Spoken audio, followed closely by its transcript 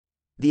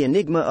The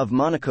enigma of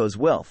Monaco's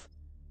wealth.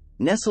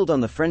 Nestled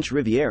on the French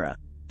Riviera,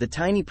 the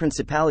tiny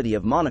Principality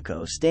of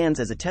Monaco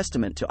stands as a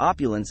testament to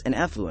opulence and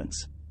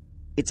affluence.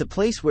 It's a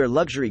place where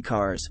luxury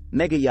cars,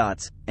 mega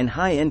yachts, and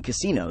high-end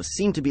casinos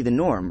seem to be the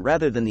norm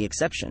rather than the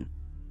exception.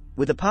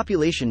 With a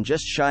population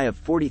just shy of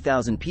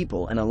 40,000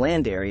 people and a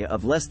land area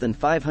of less than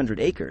 500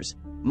 acres,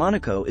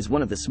 Monaco is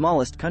one of the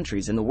smallest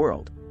countries in the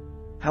world.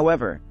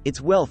 However,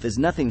 its wealth is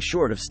nothing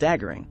short of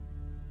staggering.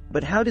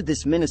 But how did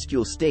this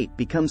minuscule state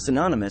become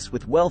synonymous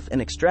with wealth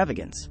and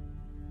extravagance?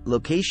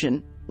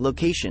 Location,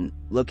 location,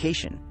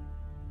 location.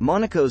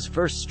 Monaco's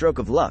first stroke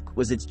of luck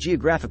was its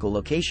geographical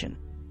location.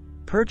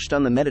 Perched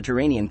on the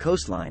Mediterranean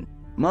coastline,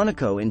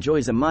 Monaco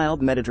enjoys a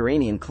mild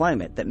Mediterranean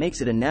climate that makes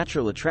it a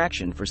natural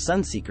attraction for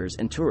sunseekers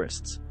and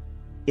tourists.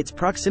 Its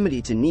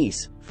proximity to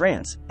Nice,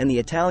 France, and the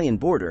Italian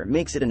border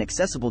makes it an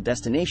accessible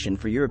destination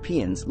for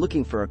Europeans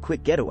looking for a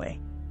quick getaway.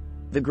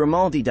 The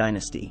Grimaldi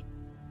Dynasty.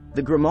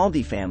 The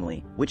Grimaldi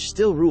family, which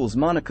still rules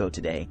Monaco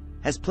today,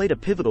 has played a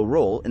pivotal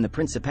role in the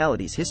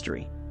Principality's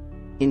history.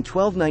 In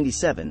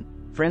 1297,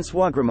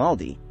 François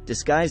Grimaldi,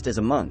 disguised as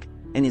a monk,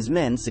 and his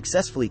men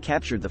successfully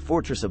captured the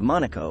fortress of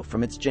Monaco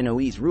from its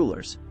Genoese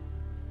rulers.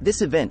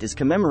 This event is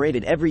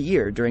commemorated every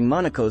year during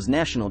Monaco's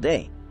National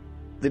Day.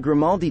 The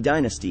Grimaldi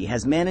dynasty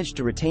has managed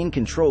to retain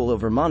control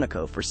over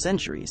Monaco for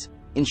centuries,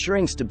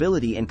 ensuring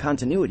stability and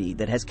continuity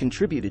that has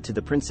contributed to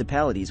the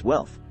Principality's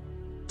wealth.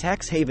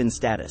 Tax haven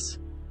status.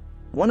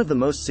 One of the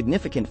most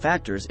significant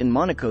factors in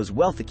Monaco's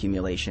wealth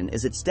accumulation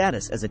is its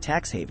status as a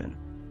tax haven.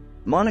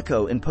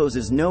 Monaco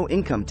imposes no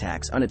income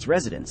tax on its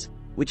residents,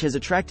 which has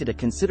attracted a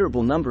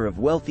considerable number of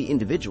wealthy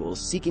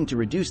individuals seeking to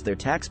reduce their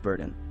tax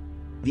burden.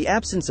 The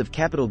absence of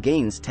capital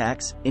gains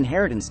tax,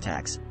 inheritance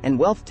tax, and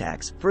wealth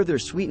tax further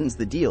sweetens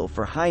the deal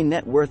for high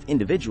net worth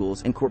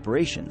individuals and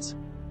corporations.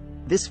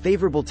 This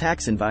favorable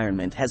tax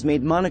environment has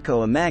made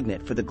Monaco a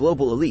magnet for the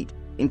global elite,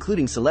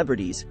 including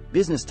celebrities,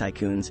 business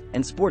tycoons,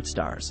 and sports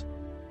stars.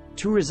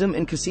 Tourism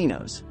and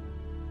casinos.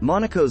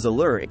 Monaco's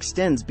allure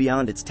extends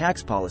beyond its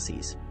tax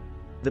policies.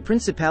 The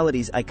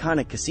Principality's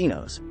iconic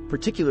casinos,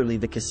 particularly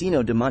the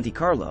Casino de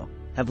Monte-Carlo,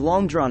 have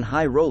long drawn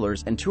high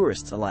rollers and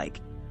tourists alike.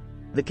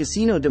 The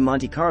Casino de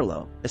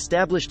Monte-Carlo,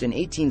 established in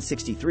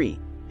 1863,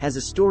 has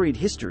a storied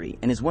history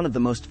and is one of the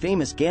most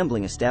famous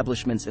gambling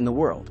establishments in the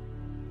world.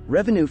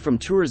 Revenue from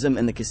tourism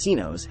and the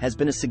casinos has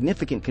been a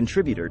significant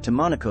contributor to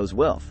Monaco's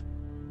wealth.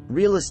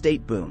 Real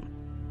estate boom.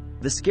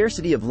 The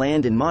scarcity of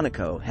land in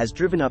Monaco has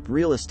driven up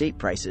real estate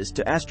prices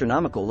to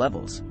astronomical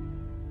levels.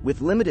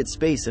 With limited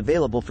space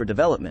available for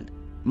development,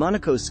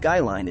 Monaco's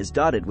skyline is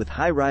dotted with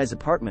high-rise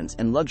apartments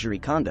and luxury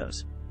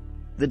condos.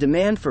 The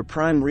demand for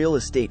prime real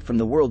estate from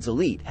the world's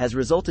elite has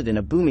resulted in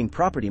a booming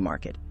property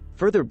market,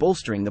 further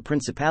bolstering the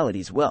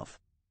Principality's wealth.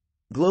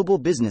 Global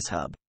business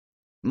hub.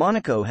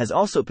 Monaco has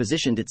also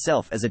positioned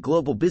itself as a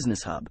global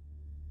business hub.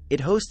 It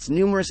hosts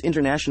numerous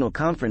international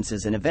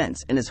conferences and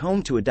events and is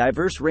home to a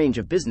diverse range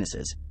of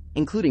businesses,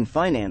 including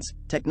finance,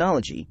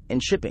 technology,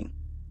 and shipping.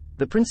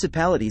 The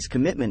Principality's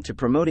commitment to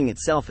promoting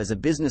itself as a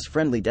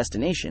business-friendly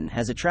destination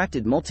has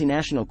attracted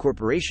multinational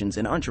corporations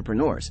and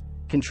entrepreneurs,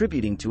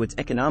 contributing to its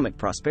economic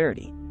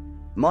prosperity.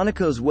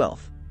 Monaco's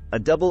wealth, a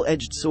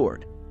double-edged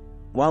sword.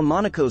 While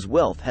Monaco's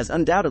wealth has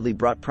undoubtedly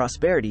brought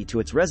prosperity to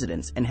its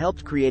residents and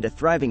helped create a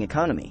thriving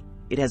economy,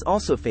 it has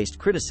also faced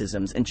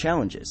criticisms and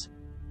challenges.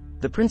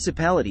 The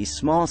Principality's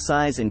small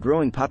size and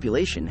growing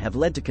population have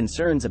led to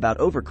concerns about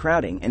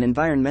overcrowding and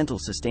environmental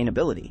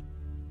sustainability.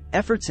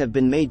 Efforts have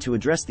been made to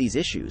address these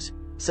issues,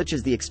 such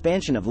as the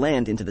expansion of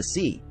land into the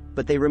sea,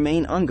 but they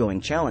remain ongoing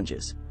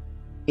challenges.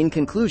 In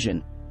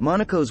conclusion,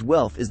 Monaco's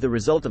wealth is the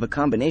result of a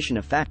combination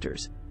of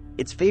factors: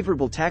 its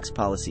favorable tax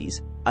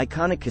policies,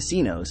 iconic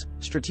casinos,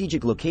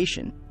 strategic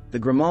location, the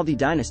Grimaldi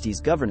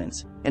dynasty's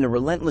governance, and a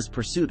relentless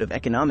pursuit of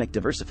economic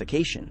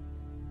diversification.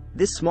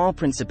 This small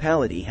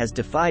principality has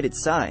defied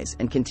its size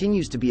and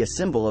continues to be a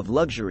symbol of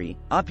luxury,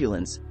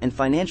 opulence, and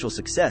financial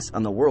success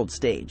on the world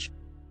stage.